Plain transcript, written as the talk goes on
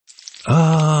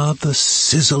Ah, the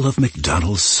sizzle of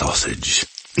McDonald's sausage.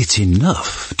 It's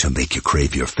enough to make you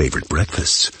crave your favorite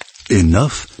breakfasts.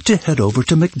 Enough to head over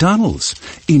to McDonald's.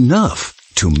 Enough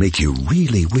to make you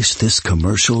really wish this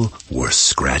commercial were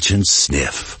scratch and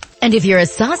sniff. And if you're a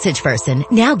sausage person,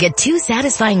 now get 2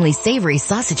 satisfyingly savory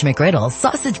sausage McGriddles,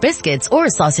 sausage biscuits, or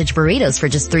sausage burritos for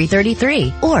just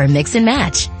 $3.33. Or mix and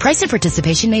match. Price and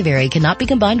participation may vary. Cannot be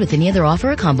combined with any other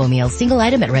offer or combo meal. Single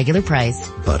item at regular price.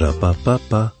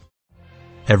 Ba-da-ba-ba-ba.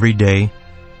 Every day,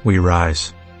 we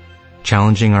rise,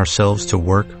 challenging ourselves to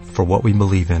work for what we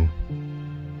believe in.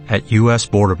 At U.S.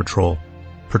 Border Patrol,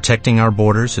 protecting our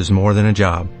borders is more than a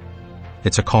job.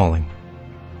 It's a calling.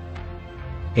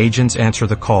 Agents answer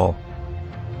the call,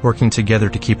 working together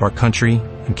to keep our country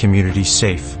and communities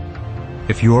safe.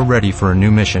 If you are ready for a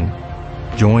new mission,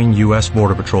 join U.S.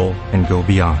 Border Patrol and go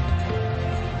beyond.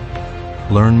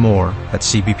 Learn more at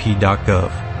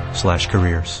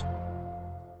cbp.gov/careers.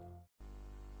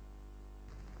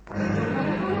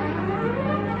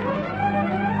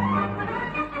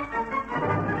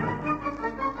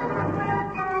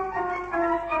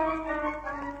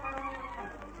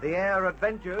 The Air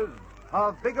Adventures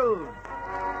of Biggles.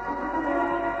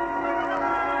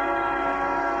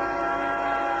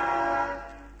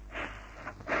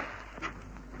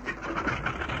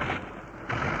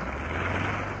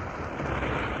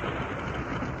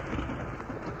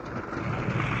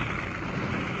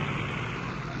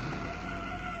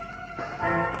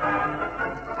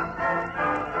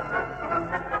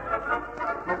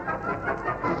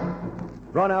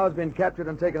 Ronau has been captured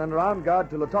and taken under armed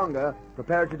guard to Latonga,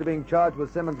 preparatory to being charged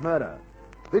with Simmons' murder.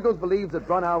 Biggles believes that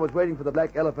Ronau was waiting for the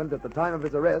Black Elephant at the time of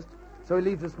his arrest, so he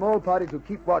leaves a small party to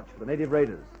keep watch for the native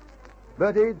raiders.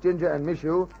 Bertie, Ginger, and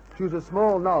Mishu choose a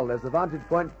small knoll as the vantage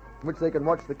point from which they can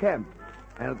watch the camp,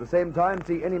 and at the same time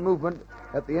see any movement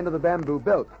at the end of the bamboo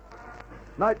belt.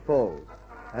 Night falls,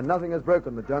 and nothing has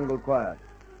broken the jungle quiet.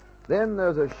 Then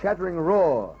there's a shattering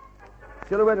roar.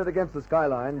 Silhouetted against the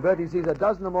skyline, Bertie sees a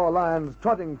dozen or more lions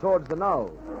trotting towards the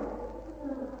knoll.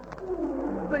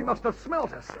 They must have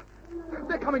smelt us.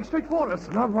 They're coming straight for us.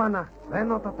 No, Buana. They're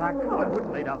not attack. Oh, I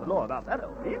wouldn't lay down the law about that,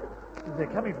 old Pete. They're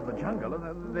coming from the jungle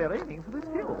and they're aiming for this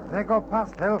hill. They go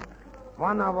past hill.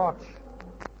 Buana, watch.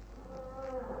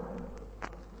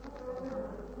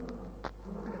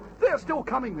 They're still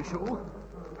coming, Michel.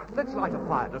 Let's light a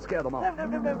fire to scare them off. No,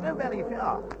 Valley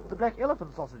fear. The Black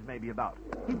Elephant sausage may be about.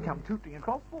 He'd come tooting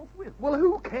across forthwith. Well,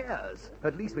 who cares?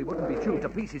 At least we wouldn't be chewed to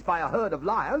pieces by a herd of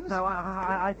lions. No,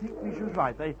 I think Michel's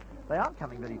right. They aren't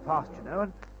coming very fast, you know,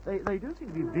 and they do seem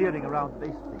to be veering around the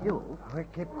base of the hill. We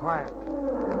keep quiet.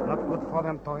 Not good for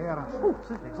them to hear us. Oh,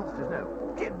 certainly exhausted, no.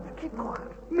 Jim, keep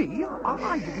quiet. Me?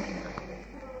 I didn't.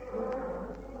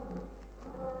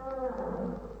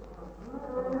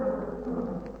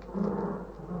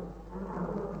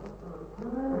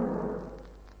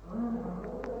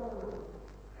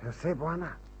 You see,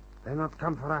 Buana? They not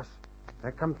come for us.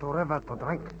 They come to river to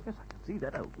drink. Yes, I can see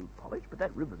that, old boot polish, but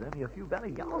that river's only a few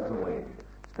valley yards away.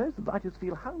 Suppose the biters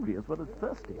feel hungry as well as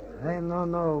thirsty. They no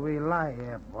know we lie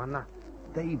here, Buana.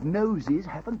 They've noses,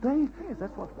 haven't they? Yes,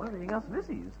 that's what's worrying us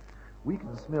missies. We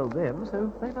can smell them,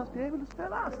 so they must be able to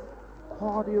smell us.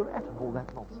 Hardy rat and all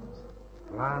that nonsense.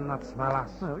 Lie not smell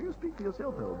us. No, you speak for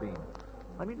yourself, old bean.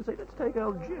 I mean to say, let's take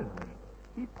old Ginge.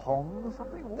 He pongs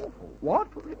something awful.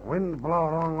 What? Wind blow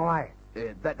wrong way.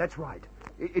 That's right.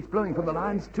 It's blowing from the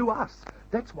lions to us.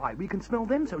 That's why we can smell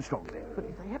them so strongly. But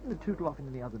if they happen to tootle off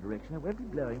in the other direction, it won't be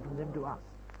blowing from them to us.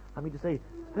 I mean to say,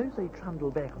 suppose they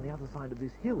trundle back on the other side of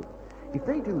this hill. If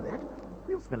they do that,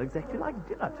 we'll smell exactly like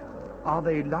dinner to them. Are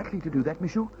they likely to do that,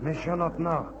 Michel? Me sure not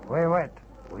know. We wait.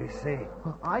 We see.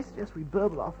 Well, I suggest we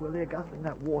burble off while they're guzzling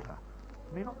that water.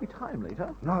 It may not be time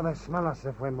later. No, they smell us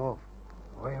if we move.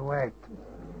 We wait.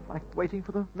 Like waiting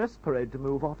for the mess parade to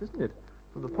move off, isn't it?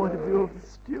 From the point of view of the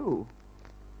stew.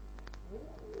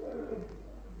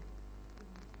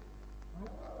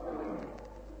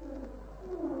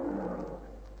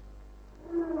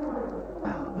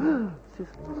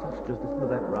 Sizzling sausages, listen to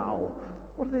that row.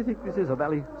 What do they think this is, a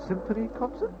Valley Symphony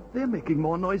concert? They're making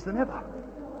more noise than ever.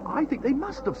 I think they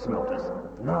must have smelt us.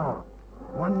 No.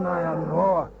 One lion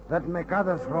roar, that make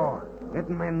others roar. It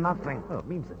mean nothing. Well, it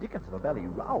means the dickens of a Valley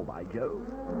row, by Jove.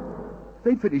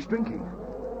 They've finished drinking.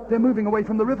 They're moving away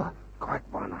from the river. Quiet,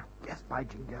 Buana. Yes, by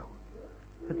Jingo.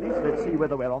 At least let's see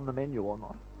whether we're on the menu or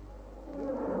not.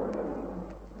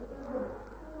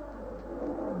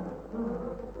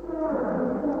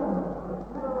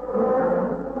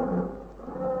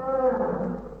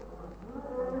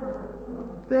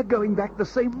 They're going back the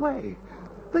same way.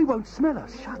 They won't smell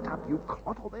us. Shut up, you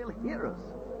clot, or they'll hear us.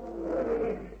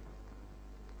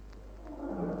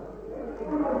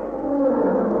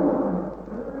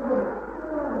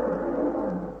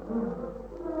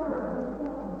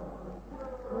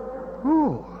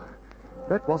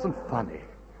 that wasn't funny.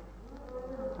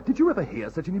 Did you ever hear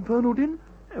such an infernal din?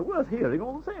 Worth hearing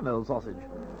all the same, old sausage.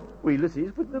 We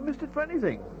lissies wouldn't have missed it for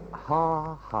anything.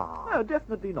 Ha, ha. No,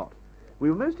 definitely not. We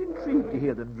were most intrigued to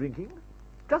hear them drinking.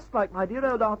 Just like my dear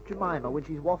old Aunt Jemima when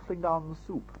she's waffling down the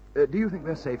soup. Do you think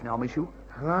they're safe now, Michu?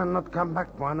 Lion not come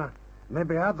back, Buana.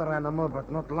 Maybe other animal,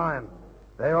 but not lion.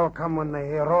 They all come when they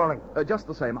hear rolling. Just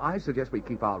the same, I suggest we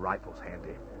keep our rifles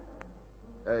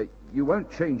handy. You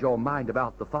won't change your mind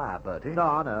about the fire, Bertie?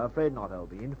 No, afraid not,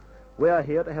 Albine. We're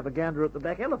here to have a gander at the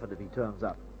black elephant if he turns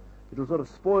up. It'll sort of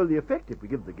spoil the effect if we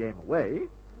give the game away.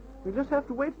 We'll just have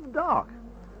to wait in the dark.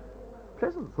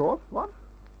 Pleasant thought, what?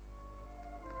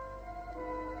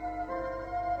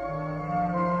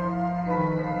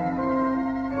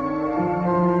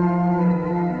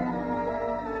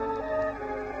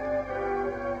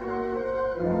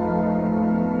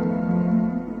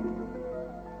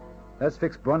 That's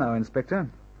fixed Bronau, Inspector.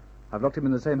 I've locked him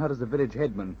in the same hut as the village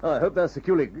headman. I hope they're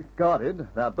securely guarded.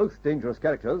 They're both dangerous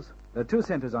characters. There are 2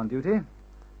 sentries on duty.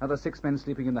 Another 6 men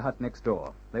sleeping in the hut next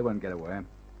door. They won't get away.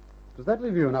 Does that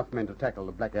leave you enough men to tackle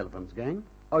the Black Elephant's gang?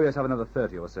 Oh, yes, I've another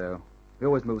 30 or so. We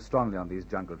always move strongly on these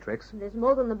jungle treks. There's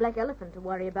more than the Black Elephant to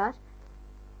worry about.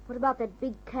 What about that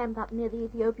big camp up near the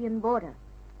Ethiopian border?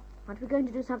 Aren't we going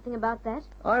to do something about that?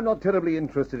 I'm not terribly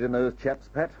interested in those chaps,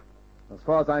 Pat. As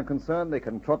far as I'm concerned, they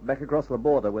can trot back across the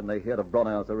border when they hear of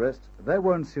Bronau's arrest. That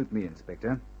won't suit me,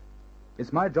 Inspector.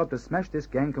 It's my job to smash this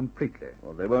gang completely.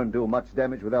 Well, they won't do much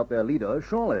damage without their leader,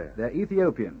 surely. They're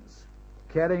Ethiopians,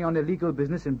 carrying on illegal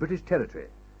business in British territory.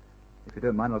 If you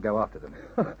don't mind, I'll go after them.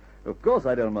 Of course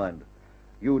I don't mind.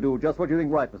 You do just what you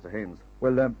think right, Mr. Haynes.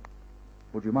 Well,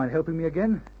 would you mind helping me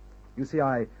again? You see,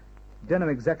 I don't know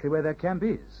exactly where their camp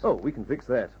is. Oh, we can fix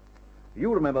that.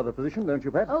 You remember the position, don't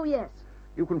you, Pat? Oh, yes.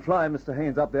 You can fly Mr.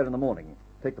 Haynes up there in the morning.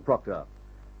 Take the Proctor.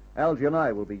 Algy and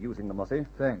I will be using the Mossy.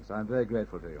 Thanks. I'm very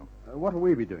grateful to you. What will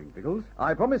we be doing, Biggles?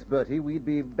 I promised Bertie we'd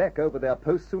be back over their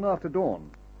post soon after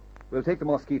dawn. We'll take the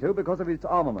Mosquito because of its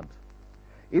armament.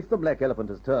 If the Black Elephant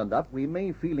has turned up, we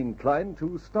may feel inclined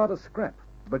to start a scrap.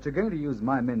 But you're going to use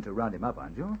my men to round him up,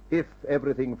 aren't you? If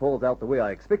everything falls out the way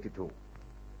I expect it to.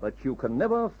 But you can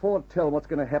never foretell what's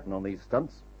going to happen on these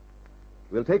stunts.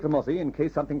 We'll take the Mossy in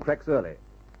case something cracks early.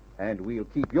 And we'll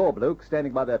keep your bloke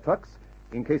standing by their trucks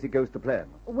in case it goes to plan.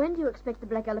 When do you expect the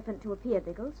Black Elephant to appear,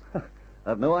 Biggles?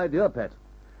 I've no idea, Pat.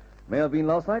 May have been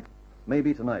last night,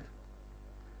 maybe tonight.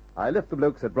 I left the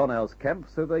blokes at Bronau's camp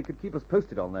so they could keep us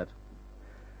posted on that.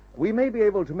 We may be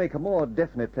able to make a more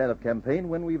definite plan of campaign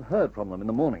when we've heard from them in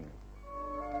the morning.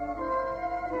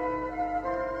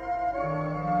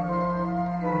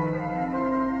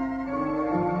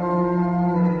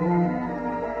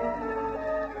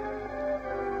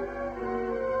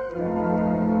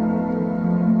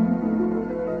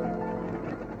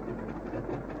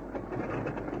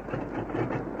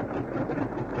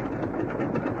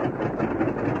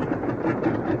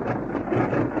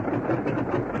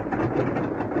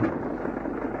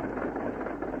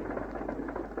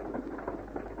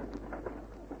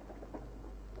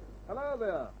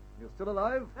 You still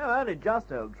alive? No, only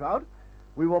just, old trout.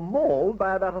 We were mauled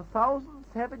by about 1,000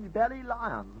 savage belly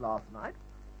lions last night.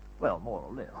 Well, more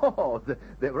or less. Oh,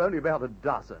 there were only about a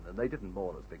dozen, and they didn't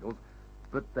maul us, Biggles.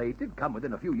 But they did come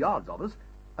within a few yards of us.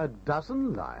 A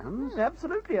dozen lions?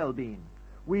 Absolutely, Albine.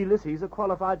 We lissies are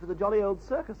qualified for the jolly old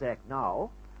circus act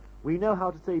now. We know how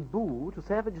to say boo to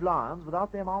savage lions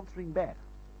without them answering back.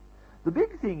 The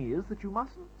big thing is that you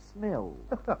mustn't smell.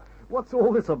 What's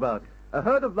all this about? A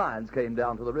herd of lions came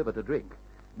down to the river to drink.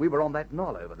 We were on that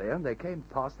knoll over there, and they came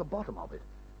past the bottom of it.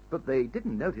 But they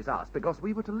didn't notice us because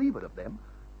we were to leeward of them.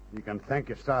 You can thank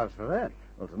your stars for that.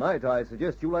 Well, tonight I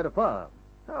suggest you light a fire.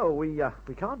 Oh, we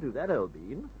can't do that, old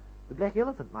bean. The Black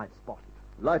Elephant might spot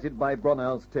it. Lighted by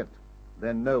Bronau's tent.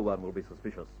 Then no one will be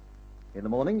suspicious. In the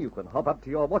morning, you can hop up to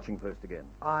your watching post again.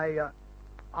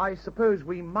 I suppose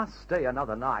we must stay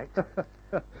another night.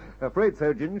 Afraid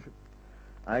so, Ginge.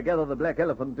 I gather the Black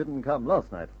Elephant didn't come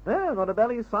last night. No, not a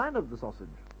belly sign of the sausage.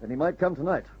 And he might come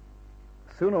tonight.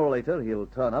 Sooner or later, he'll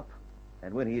turn up.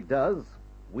 And when he does,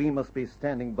 we must be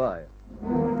standing by.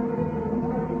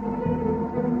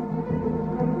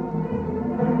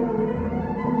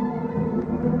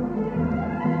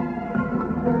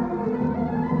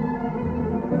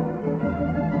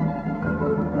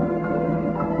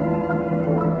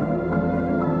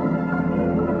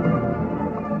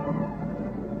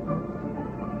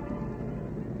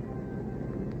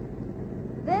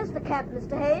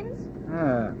 Mr. Haynes?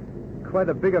 Ah, quite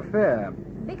a big affair.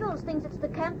 Biggles thinks it's the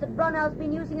camp that Bronau's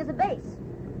been using as a base.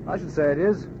 I should say it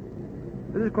is.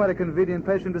 This is quite a convenient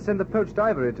place for him to send the poached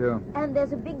ivory to. And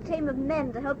there's a big team of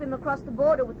men to help him across the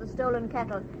border with the stolen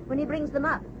cattle when he brings them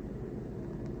up.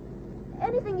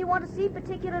 Anything you want to see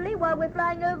particularly while we're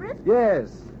flying over it?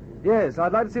 Yes,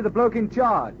 I'd like to see the bloke in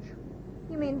charge.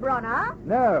 You mean Bronner?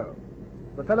 No,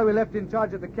 the fellow we left in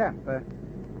charge at the camp.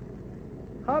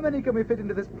 How many can we fit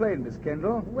into this plane, Miss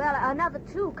Kendall? Well, another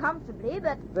 2 comfortably,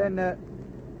 but... Then,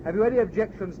 have you any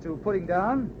objections to putting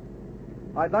down?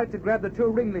 I'd like to grab the 2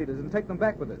 ringleaders and take them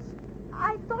back with us.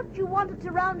 I thought you wanted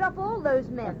to round up all those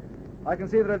men. I can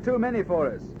see there are too many for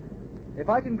us. If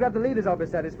I can grab the leaders, I'll be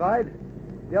satisfied.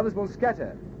 The others will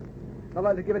scatter. Not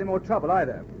likely to give any more trouble,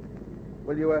 either.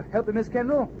 Will you help me, Miss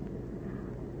Kendall?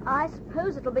 I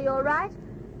suppose it'll be all right.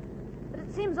 But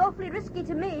it seems awfully risky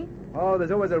to me. Oh,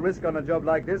 there's always a risk on a job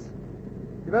like this.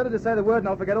 You've only to say the word and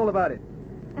I'll forget all about it.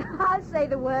 I'll say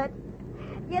the word.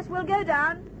 Yes, we'll go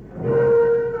down.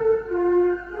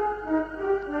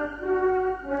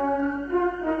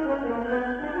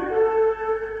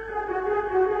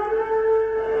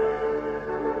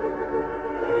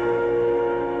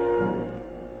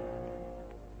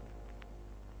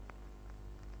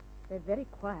 They're very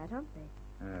quiet, aren't they?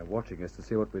 Watching us to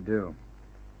see what we do.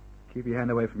 Keep your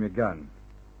hand away from your gun.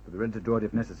 But they're ready to draw it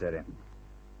if necessary. A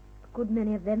good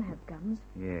many of them have guns.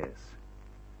 Yes.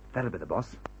 That'll be the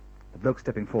boss. The bloke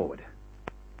stepping forward.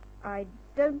 I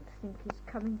don't think he's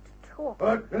coming to talk.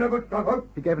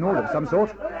 He gave an order of some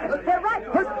sort. They're right.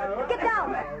 Get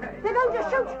down. They're going to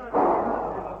shoot.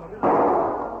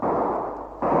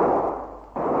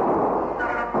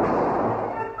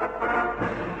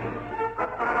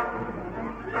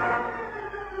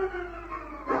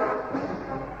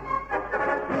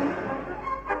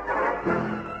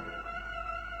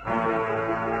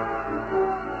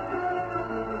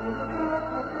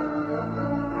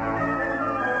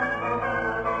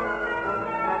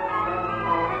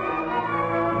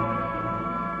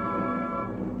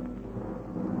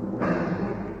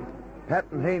 Pat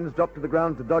and Haynes drop to the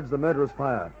ground to dodge the murderous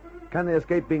fire. Can they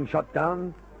escape being shot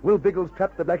down? Will Biggles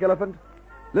trap the Black Elephant?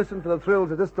 Listen for the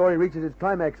thrills as this story reaches its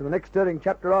climax in the next stirring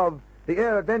chapter of The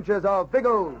Air Adventures of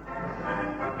Biggles.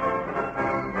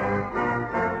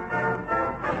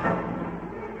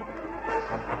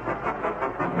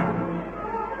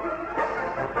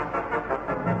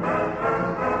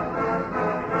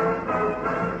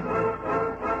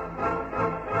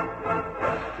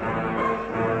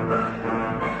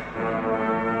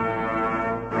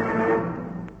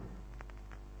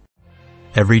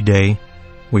 Every day,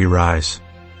 we rise,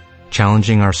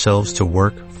 challenging ourselves to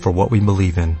work for what we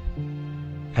believe in.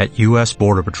 At U.S.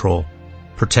 Border Patrol,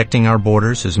 protecting our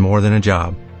borders is more than a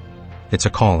job. It's a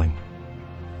calling.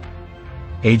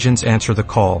 Agents answer the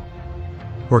call,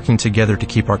 working together to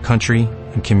keep our country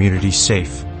and communities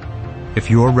safe. If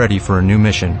you're ready for a new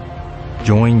mission,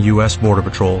 join U.S. Border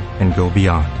Patrol and go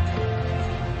beyond.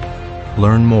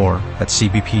 Learn more at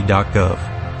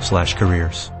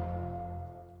cbp.gov/careers.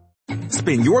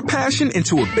 Spin your passion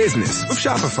into a business with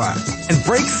Shopify and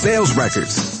break sales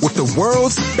records with the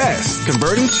world's best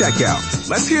converting checkout.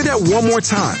 Let's hear that one more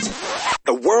time.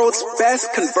 The world's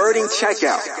best converting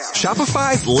checkout.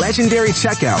 Shopify's legendary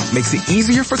checkout makes it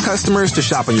easier for customers to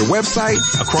shop on your website,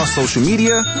 across social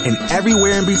media, and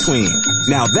everywhere in between.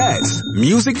 Now that's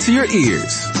music to your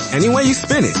ears. Any way you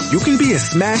spin it, you can be a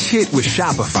smash hit with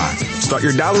Shopify. Start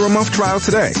your $1 a month trial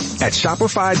today at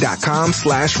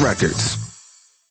shopify.com/records.